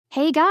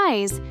Hey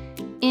guys!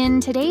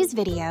 In today's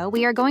video,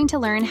 we are going to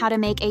learn how to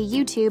make a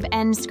YouTube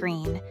end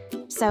screen.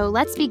 So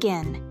let's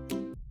begin.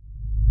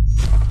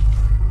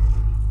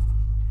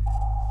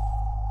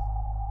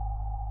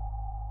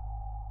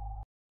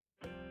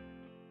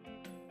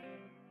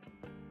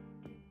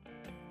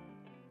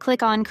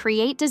 Click on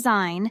Create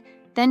Design,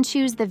 then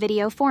choose the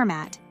video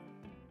format.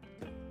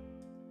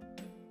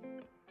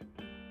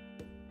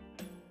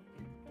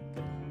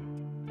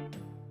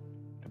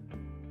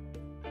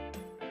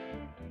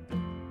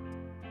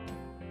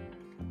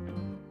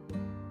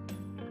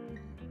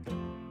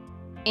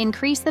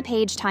 Increase the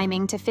page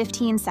timing to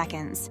 15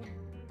 seconds.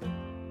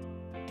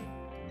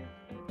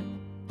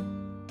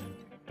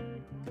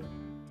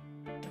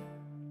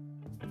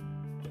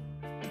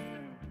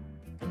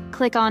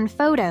 Click on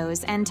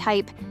Photos and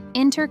type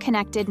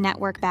Interconnected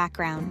Network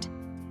Background.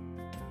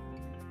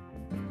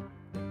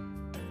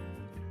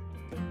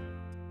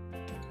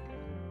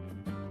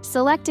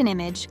 Select an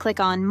image,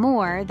 click on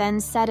More, then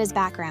Set as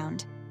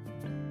Background.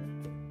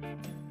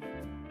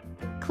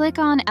 Click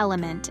on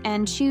Element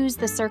and choose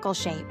the circle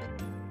shape.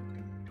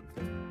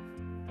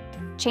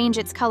 Change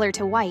its color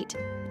to white.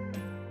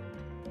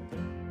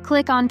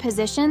 Click on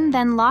Position,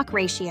 then Lock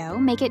Ratio,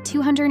 make it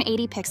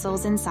 280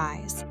 pixels in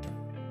size.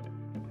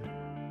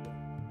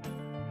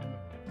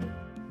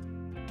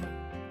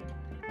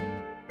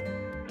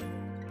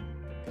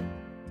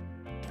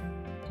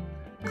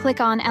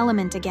 Click on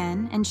Element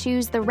again and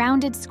choose the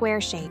rounded square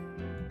shape.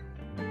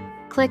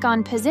 Click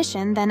on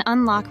Position, then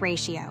Unlock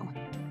Ratio.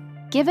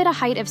 Give it a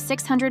height of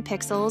 600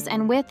 pixels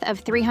and width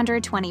of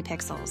 320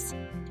 pixels.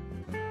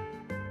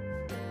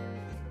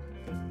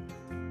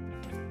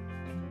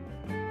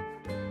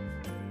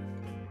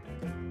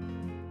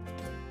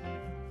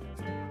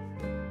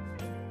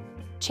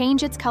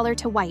 Change its color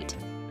to white.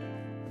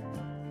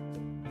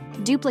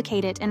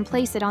 Duplicate it and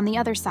place it on the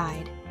other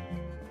side.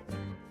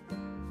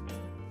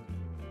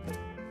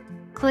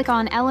 Click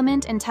on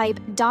Element and type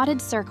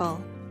Dotted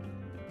Circle.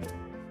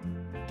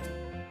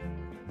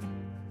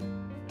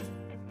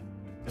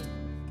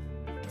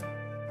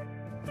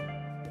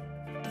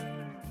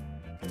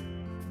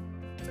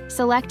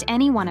 Select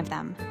any one of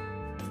them.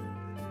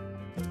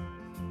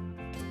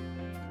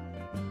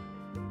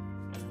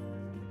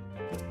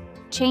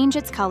 Change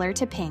its color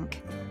to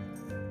pink.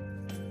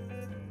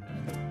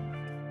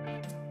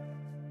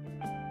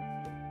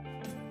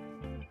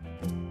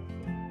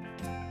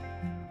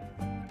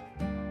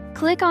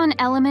 Click on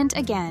Element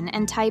again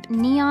and type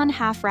Neon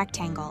Half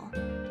Rectangle.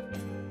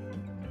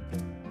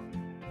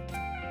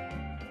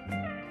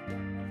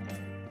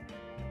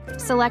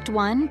 Select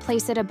one,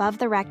 place it above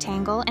the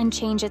rectangle, and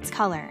change its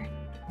color.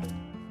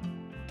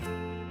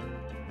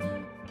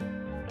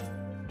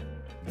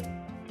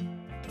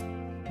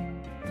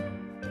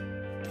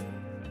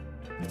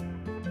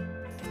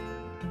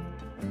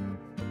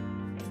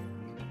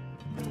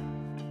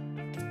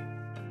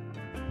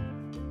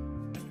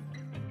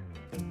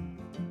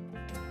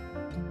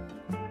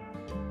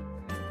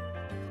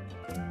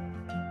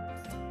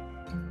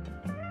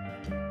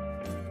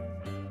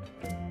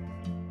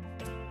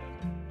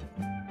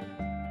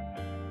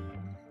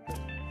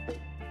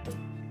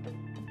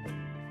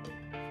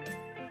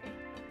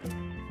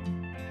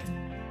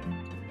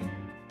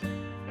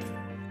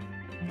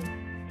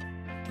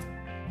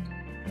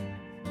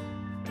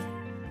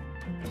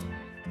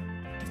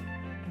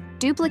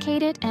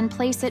 Duplicate it and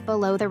place it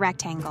below the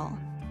rectangle.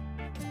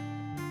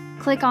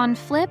 Click on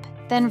Flip,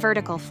 then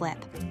Vertical Flip.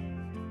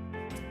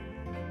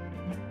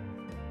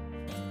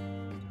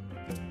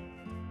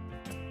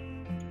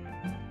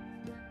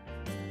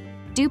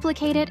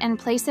 Duplicate it and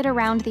place it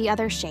around the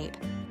other shape.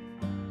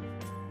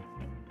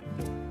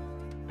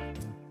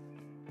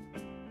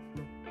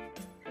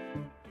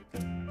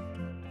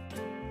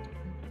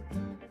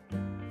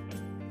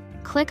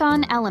 Click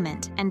on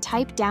Element and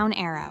type down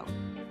arrow.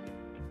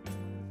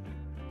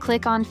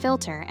 Click on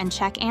Filter and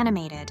check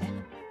Animated.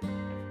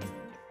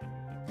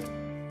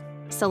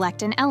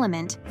 Select an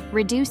element,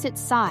 reduce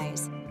its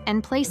size,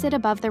 and place it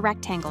above the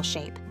rectangle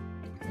shape.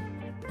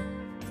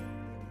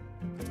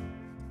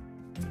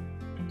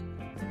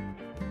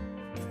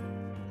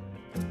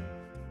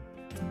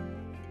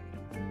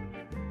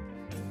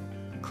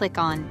 Click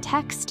on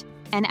Text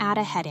and add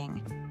a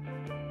heading.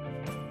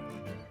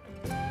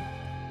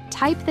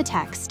 Type the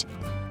text.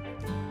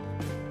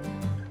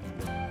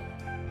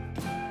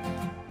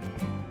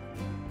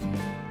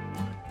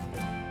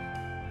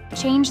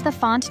 Change the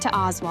font to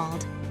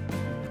Oswald.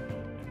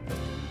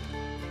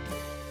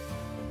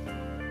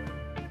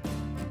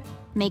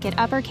 Make it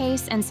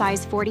uppercase and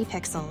size 40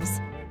 pixels.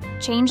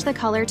 Change the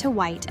color to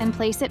white and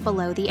place it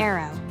below the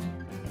arrow.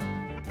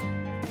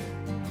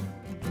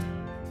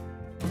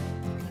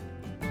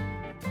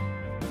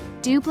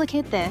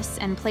 Duplicate this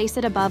and place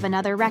it above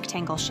another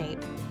rectangle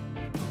shape.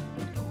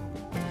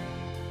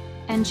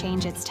 And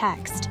change its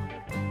text.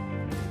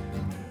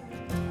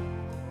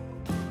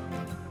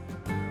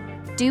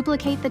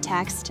 Duplicate the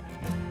text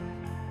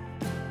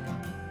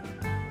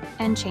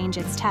and change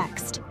its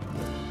text.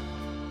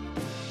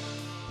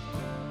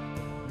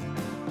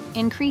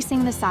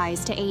 increasing the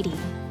size to 80.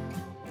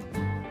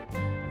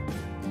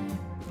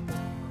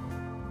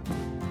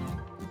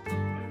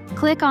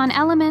 Click on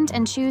Element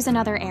and choose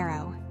another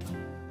arrow.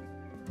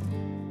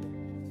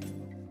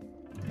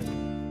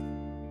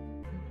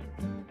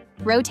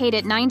 Rotate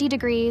it 90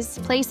 degrees,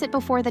 place it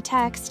before the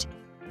text,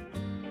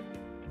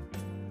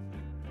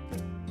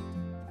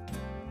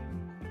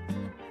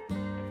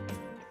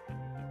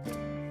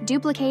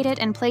 duplicate it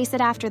and place it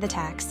after the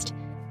text.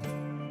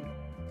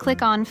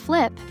 Click on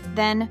Flip,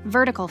 then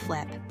Vertical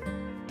Flip.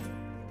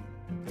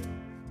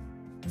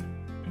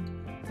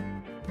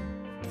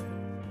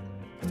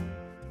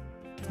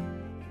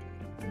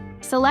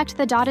 Select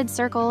the dotted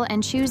circle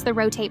and choose the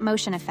Rotate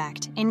Motion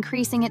effect,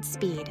 increasing its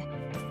speed.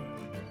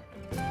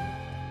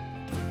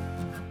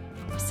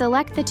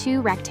 Select the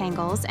two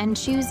rectangles and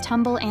choose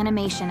Tumble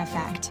Animation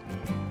effect.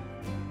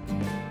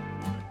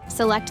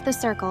 Select the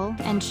circle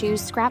and choose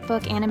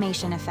Scrapbook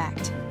Animation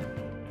effect.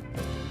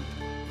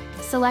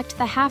 Select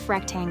the half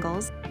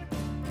rectangles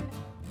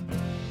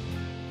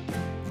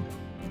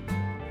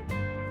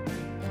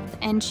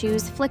and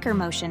choose Flicker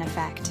Motion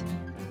effect.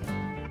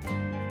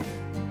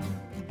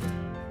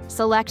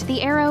 Select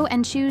the arrow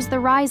and choose the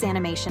Rise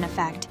Animation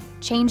effect,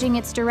 changing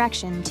its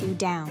direction to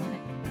down.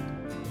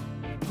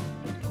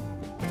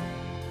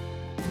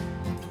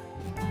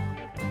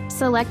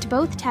 Select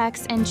both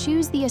texts and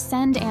choose the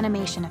Ascend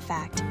Animation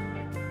effect.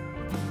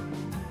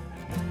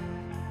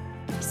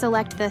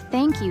 Select the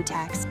Thank You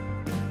text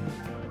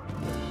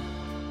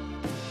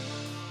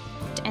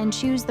and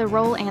choose the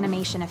Roll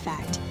Animation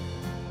effect.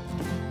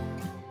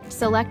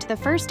 Select the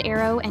first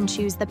arrow and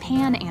choose the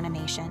Pan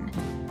Animation.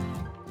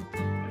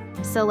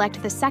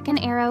 Select the second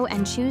arrow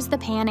and choose the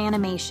Pan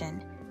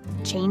Animation,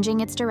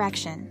 changing its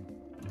direction.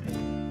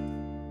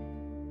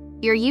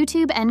 Your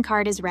YouTube end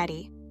card is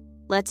ready.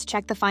 Let's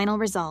check the final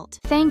result.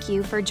 Thank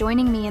you for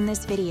joining me in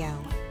this video.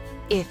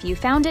 If you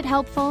found it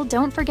helpful,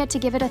 don't forget to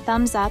give it a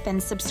thumbs up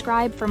and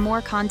subscribe for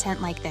more content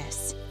like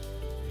this.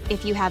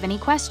 If you have any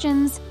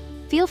questions,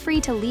 feel free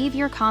to leave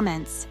your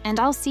comments, and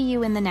I'll see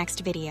you in the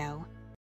next video.